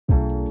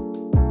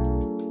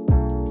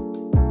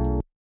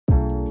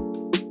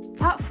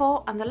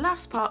fourth and the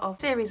last part of a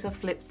series of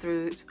flip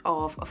throughs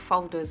of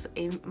folders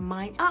in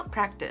my art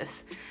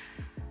practice.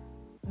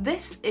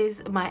 This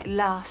is my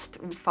last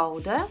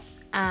folder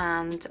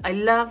and I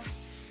love,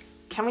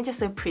 can we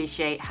just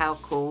appreciate how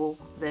cool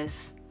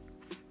this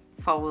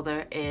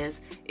folder is?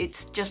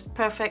 It's just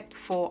perfect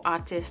for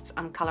artists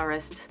and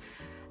colorists,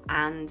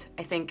 and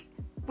I think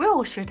we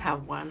all should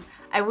have one.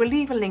 I will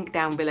leave a link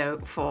down below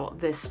for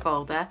this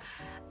folder,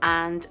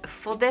 and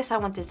for this I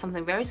wanted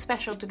something very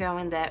special to go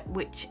in there,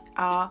 which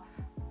are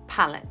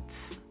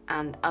palettes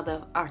and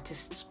other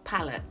artists'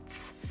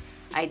 palettes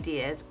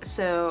ideas.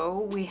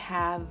 So we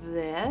have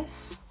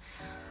this,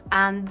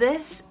 and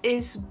this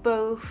is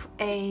both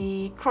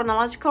a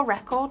chronological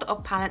record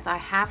of palettes I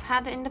have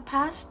had in the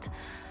past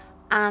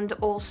and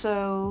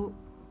also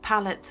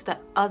palettes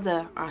that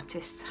other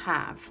artists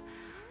have.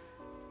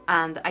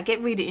 And I get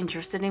really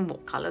interested in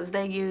what colors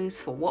they use,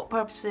 for what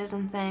purposes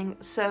and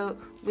things. So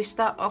we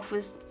start off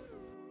with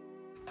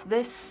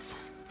this.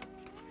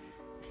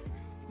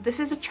 This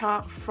is a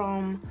chart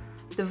from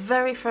the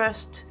very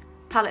first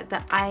palette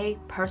that I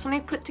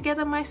personally put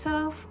together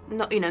myself,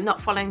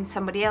 not following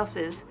somebody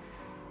else's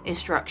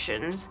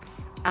instructions.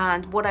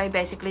 And what I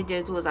basically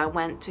did was I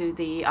went to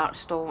the art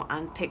store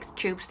and picked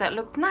tubes that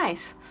looked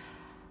nice.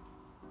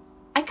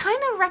 I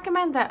kind of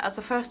recommend that as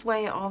a first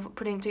way of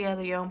putting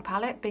together your own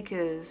palette,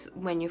 because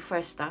when you're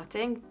first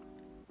starting,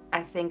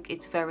 I think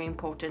it's very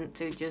important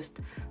to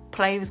just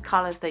play with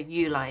colors that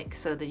you like,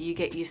 so that you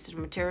get used to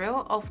the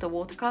material of the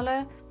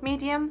watercolor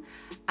medium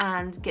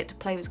and get to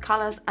play with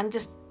colors and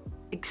just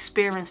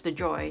experience the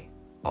joy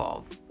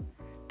of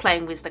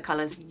playing with the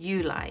colors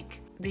you like.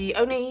 The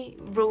only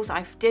rules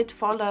I did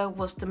follow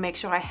was to make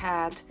sure I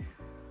had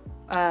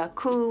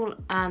cool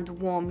and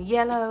warm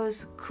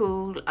yellows,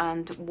 cool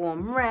and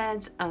warm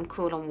reds, and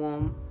cool and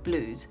warm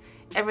blues.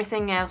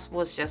 Everything else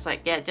was just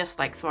like, yeah, just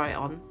like throw it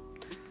on.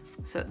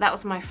 So that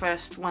was my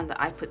first one that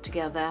I put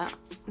together.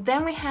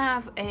 Then we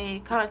have a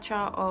color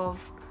chart of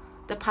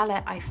the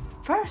palette I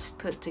first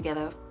put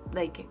together,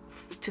 like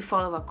to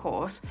follow a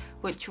course,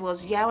 which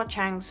was Yao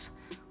Chang's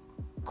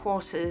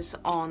courses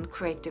on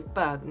Creative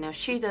Bug. Now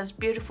she does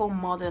beautiful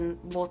modern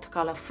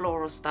watercolor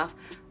floral stuff,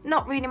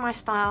 not really my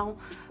style,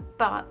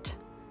 but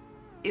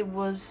it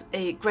was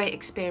a great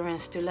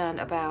experience to learn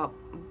about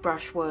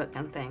brushwork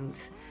and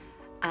things,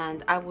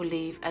 and I will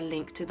leave a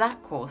link to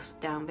that course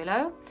down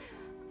below.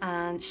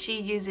 And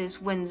she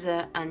uses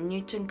Winsor and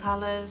Newton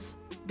colors.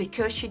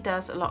 Because she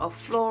does a lot of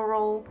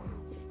floral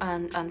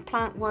and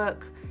plant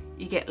work,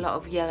 you get a lot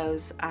of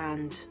yellows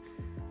and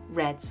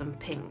reds and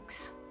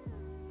pinks.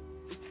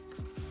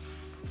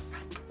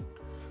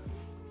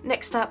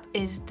 Next up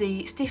is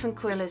the Stephen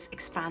Quiller's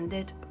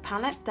expanded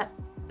palette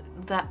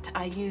that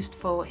I used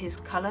for his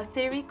color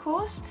theory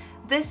course.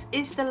 This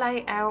is the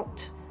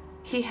layout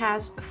he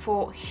has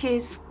for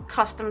his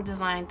custom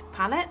designed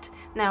palette.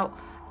 Now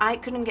I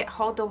couldn't get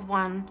hold of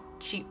one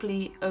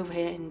cheaply over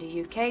here in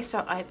the UK,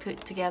 so I put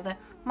together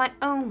my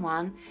own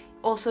one,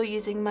 also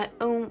using my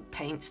own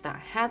paints that I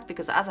had,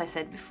 because as I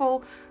said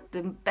before,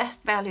 the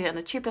best value and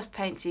the cheapest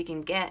paints you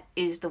can get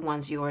is the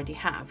ones you already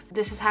have.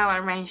 This is how I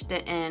arranged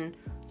it in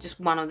just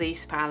one of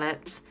these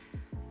palettes,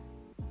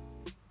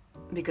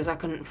 because I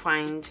couldn't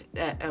find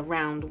a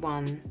round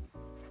one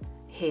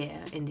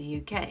here in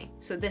the UK.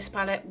 So this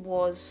palette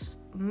was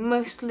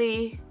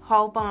mostly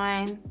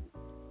Holbein,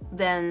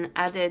 then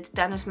added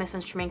Daniel Smith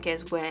and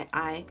Schmincke's where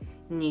I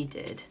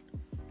needed.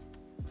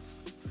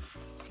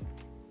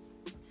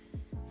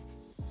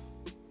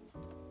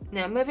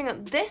 Now moving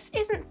on, this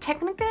isn't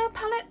technically a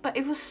palette, but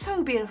it was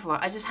so beautiful,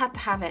 I just had to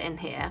have it in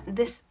here.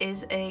 This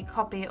is a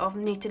copy of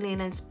Nita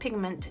Leland's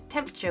Pigment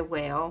Temperature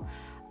Wheel,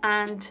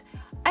 and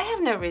I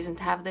have no reason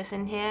to have this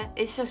in here.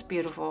 It's just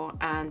beautiful,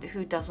 and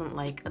who doesn't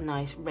like a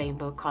nice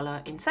rainbow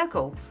color in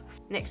circles?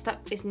 Next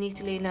up is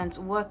Nita Leland's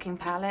Working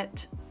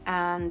Palette,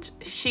 and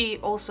she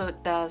also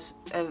does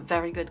a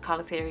very good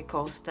color theory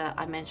course that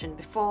I mentioned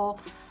before,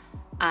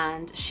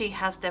 and she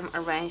has them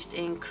arranged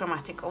in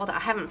chromatic order. I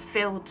haven't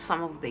filled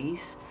some of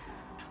these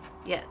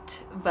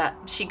yet, but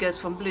she goes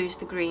from blues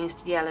to greens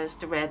to yellows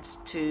to reds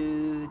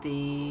to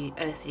the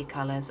earthy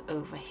colors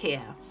over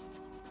here.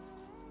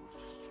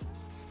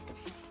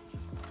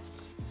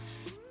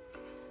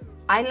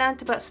 I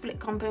learned about split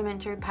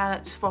complementary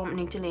palettes from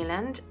Nita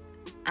Leland,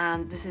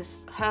 and this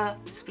is her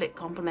split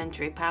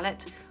complementary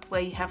palette where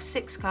you have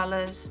 6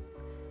 colors,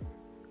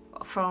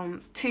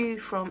 from 2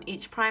 from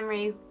each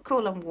primary,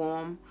 cool and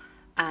warm,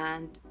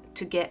 and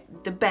to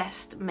get the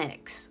best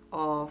mix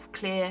of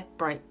clear,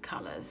 bright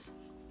colors.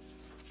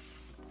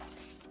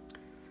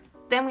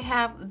 Then we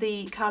have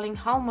the Carling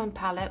Holman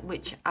palette,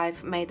 which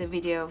I've made a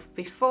video of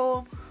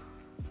before.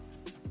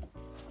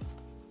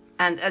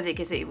 And as you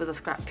can see, it was a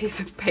scrap piece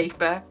of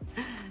paper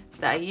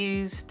that I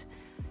used.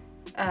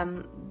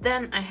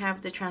 Then I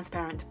have the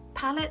transparent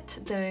palette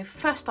the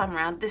first time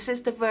around. This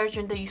is the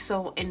version that you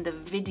saw in the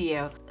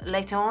video.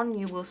 Later on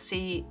you will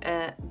see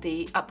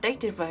the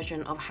updated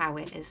version of how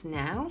it is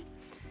now.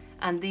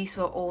 And these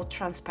were all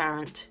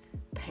transparent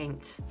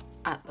paints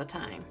at the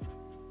time.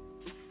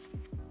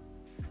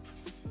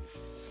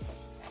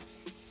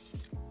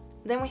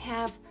 Then we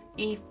have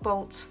Eve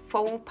Bolt's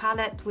Fall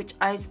palette, which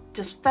I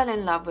just fell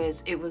in love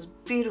with. It was a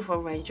beautiful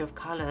range of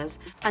colors,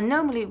 and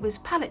normally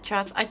with palette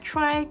charts I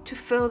try to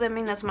fill them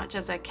in as much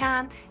as I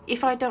can.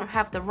 If I don't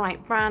have the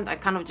right brand, I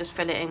kind of just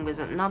fill it in with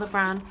another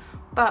brand,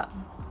 but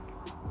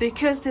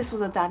because this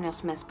was a Daniel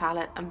Smith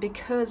palette and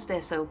because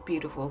they're so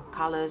beautiful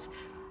colors,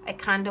 I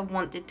kind of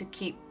wanted to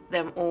keep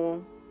them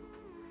all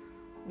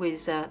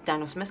with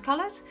Daniel Smith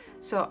colors,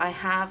 so I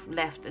have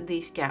left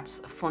these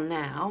gaps for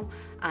now,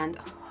 and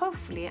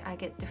hopefully I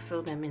get to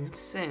fill them in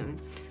soon.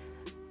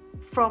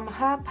 From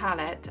her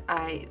palette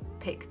I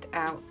picked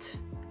out,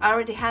 I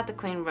already had the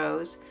Queen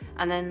Rose,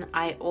 and then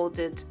I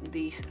ordered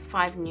these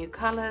 5 new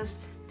colors: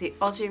 the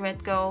Aussie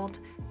Red Gold,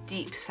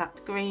 Deep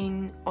Sap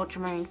Green,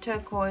 Ultramarine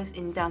Turquoise,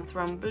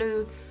 Indanthrone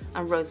Blue,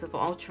 and Rose of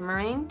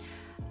Ultramarine.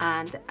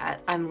 And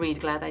I'm really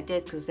glad I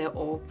did, because they're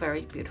all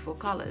very beautiful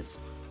colors.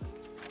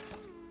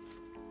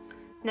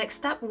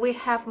 Next up we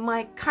have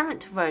my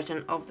current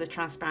version of the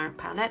transparent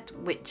palette,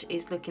 which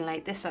is looking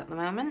like this at the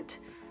moment.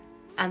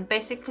 And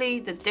basically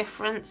the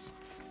difference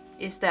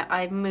is that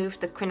I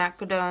moved the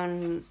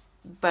quinacridone,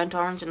 burnt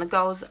orange and the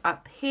golds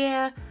up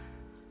here,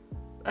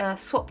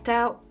 swapped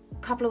out a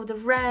couple of the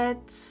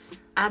reds,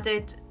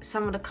 added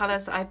some of the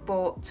colors I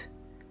bought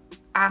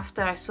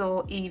after I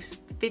saw Eve's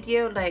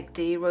video, like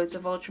the Rose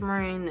of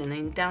Ultramarine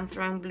and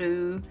Indanthrone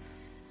Blue,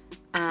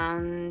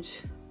 and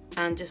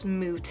just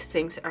moved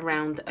things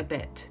around a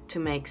bit to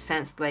make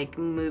sense, like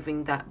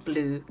moving that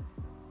blue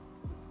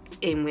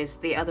in with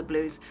the other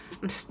blues.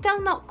 I'm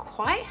still not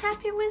quite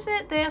happy with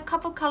it. There are a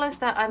couple of colors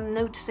that I'm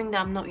noticing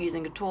that I'm not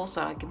using at all,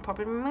 so I can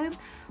probably remove,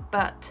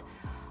 but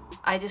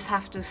I just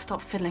have to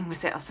stop fiddling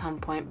with it at some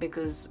point,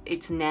 because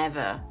it's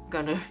never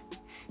gonna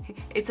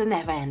it's a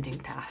never-ending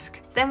task.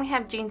 Then we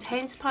have Jean's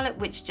Haynes palette,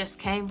 which just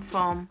came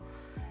from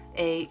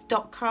a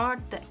dot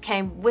card that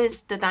came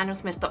with the Daniel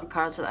Smith dot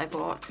cards that I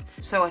bought,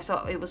 so I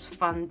thought it was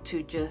fun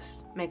to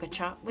just make a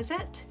chart with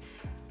it.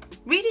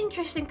 Really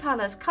interesting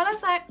colors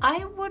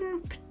I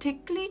wouldn't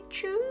particularly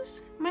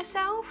choose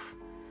myself,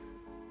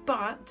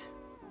 but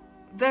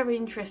very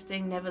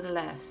interesting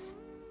nevertheless.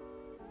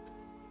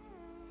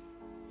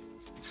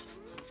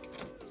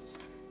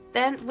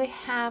 Then we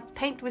have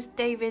Paint with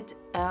David,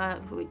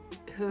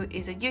 who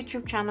is a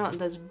YouTube channel and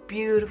does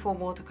beautiful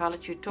watercolor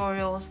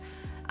tutorials,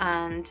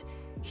 and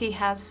he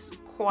has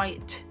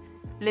quite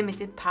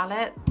limited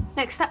palette.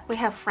 Next up we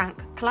have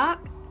Frank Clark.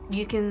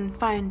 You can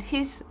find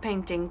his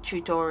painting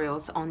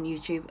tutorials on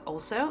YouTube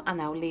also,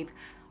 and I'll leave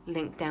a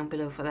link down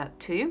below for that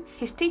too.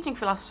 His teaching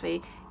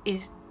philosophy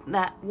is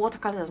that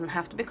watercolor doesn't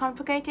have to be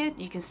complicated.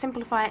 You can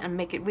simplify it and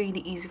make it really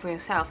easy for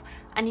yourself,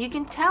 and you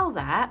can tell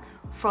that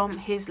from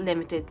his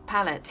limited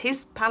palette.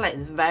 His palette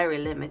is very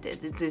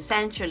limited. It's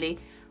essentially,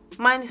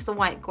 minus the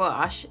white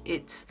gouache,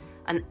 it's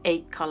an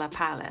 8-color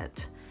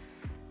palette,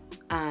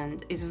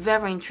 and it's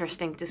very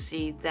interesting to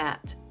see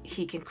that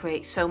he can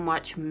create so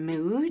much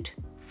mood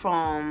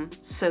from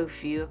so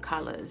few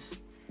colors.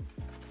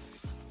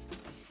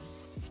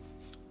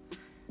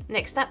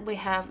 Next up we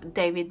have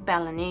David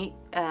Bellany,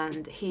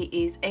 and he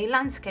is a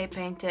landscape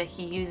painter.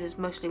 He uses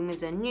mostly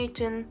Winsor &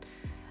 Newton,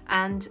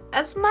 and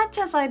as much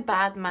as I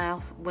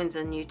badmouth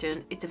Winsor &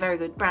 Newton, it's a very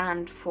good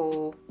brand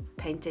for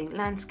painting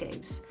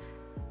landscapes,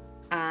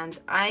 and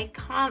I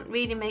can't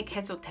really make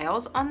heads or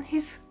tails on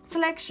his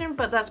selection,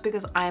 but that's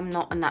because I'm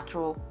not a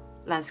natural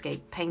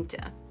landscape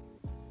painter.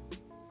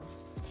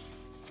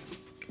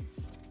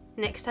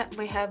 Next up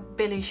we have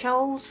Billy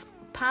Scholl's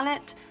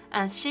palette,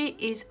 and she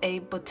is a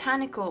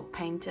botanical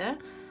painter,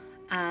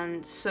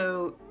 and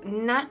so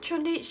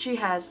naturally she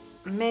has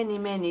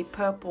many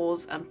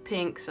purples and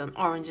pinks and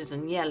oranges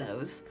and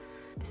yellows,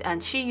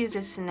 and she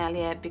uses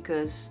Sennelier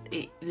because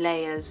it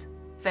layers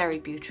very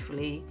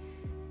beautifully,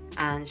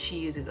 and she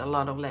uses a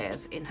lot of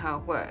layers in her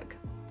work.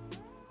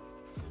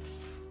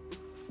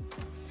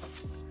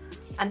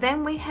 And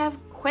then we have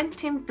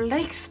Quentin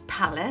Blake's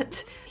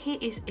palette. He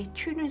is a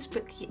children's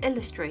book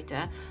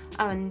illustrator,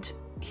 and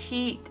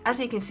he, as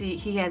you can see,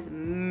 he has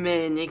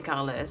many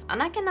colors,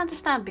 and I can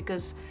understand,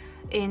 because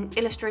in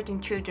illustrating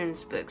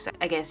children's books,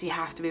 I guess you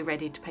have to be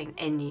ready to paint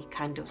any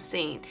kind of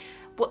scene.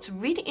 What's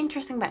really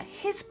interesting about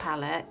his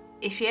palette,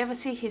 if you ever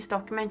see his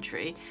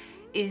documentary,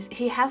 is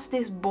he has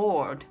this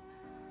board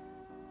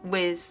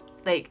with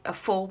like a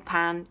full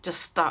pan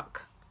just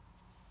stuck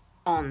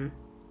on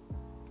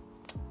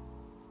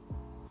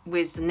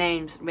with the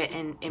names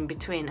written in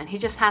between, and he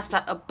just has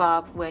that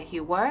above where he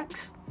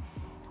works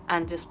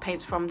and just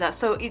paints from that.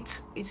 So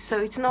it's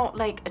not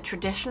like a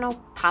traditional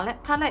palette.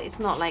 It's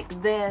not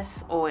like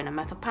this or in a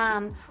metal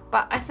pan,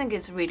 but I think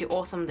it's really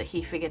awesome that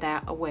he figured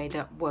out a way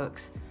that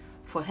works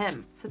for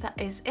him. So that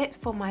is it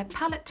for my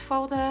palette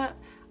folder.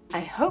 I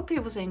hope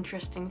it was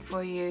interesting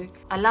for you.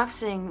 I love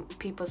seeing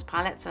people's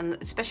palettes, and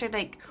especially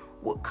like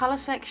what color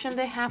section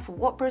they have for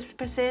what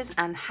purposes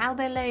and how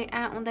they lay it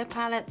out on their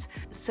palettes.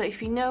 So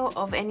if you know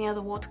of any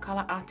other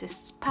watercolor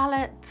artists'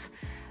 palettes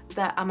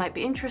that I might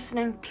be interested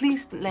in,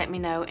 please let me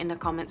know in the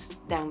comments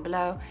down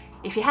below.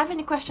 If you have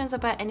any questions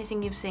about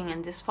anything you've seen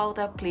in this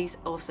folder, please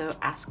also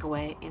ask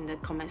away in the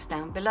comments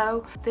down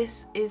below.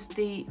 This is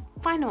the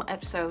final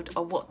episode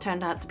of what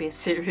turned out to be a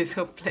series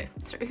of flip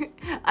through.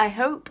 I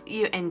hope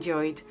you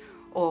enjoyed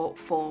all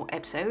 4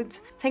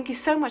 episodes. Thank you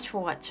so much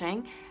for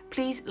watching.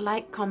 Please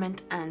like,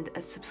 comment and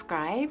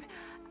subscribe,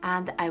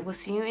 and I will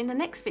see you in the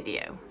next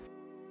video.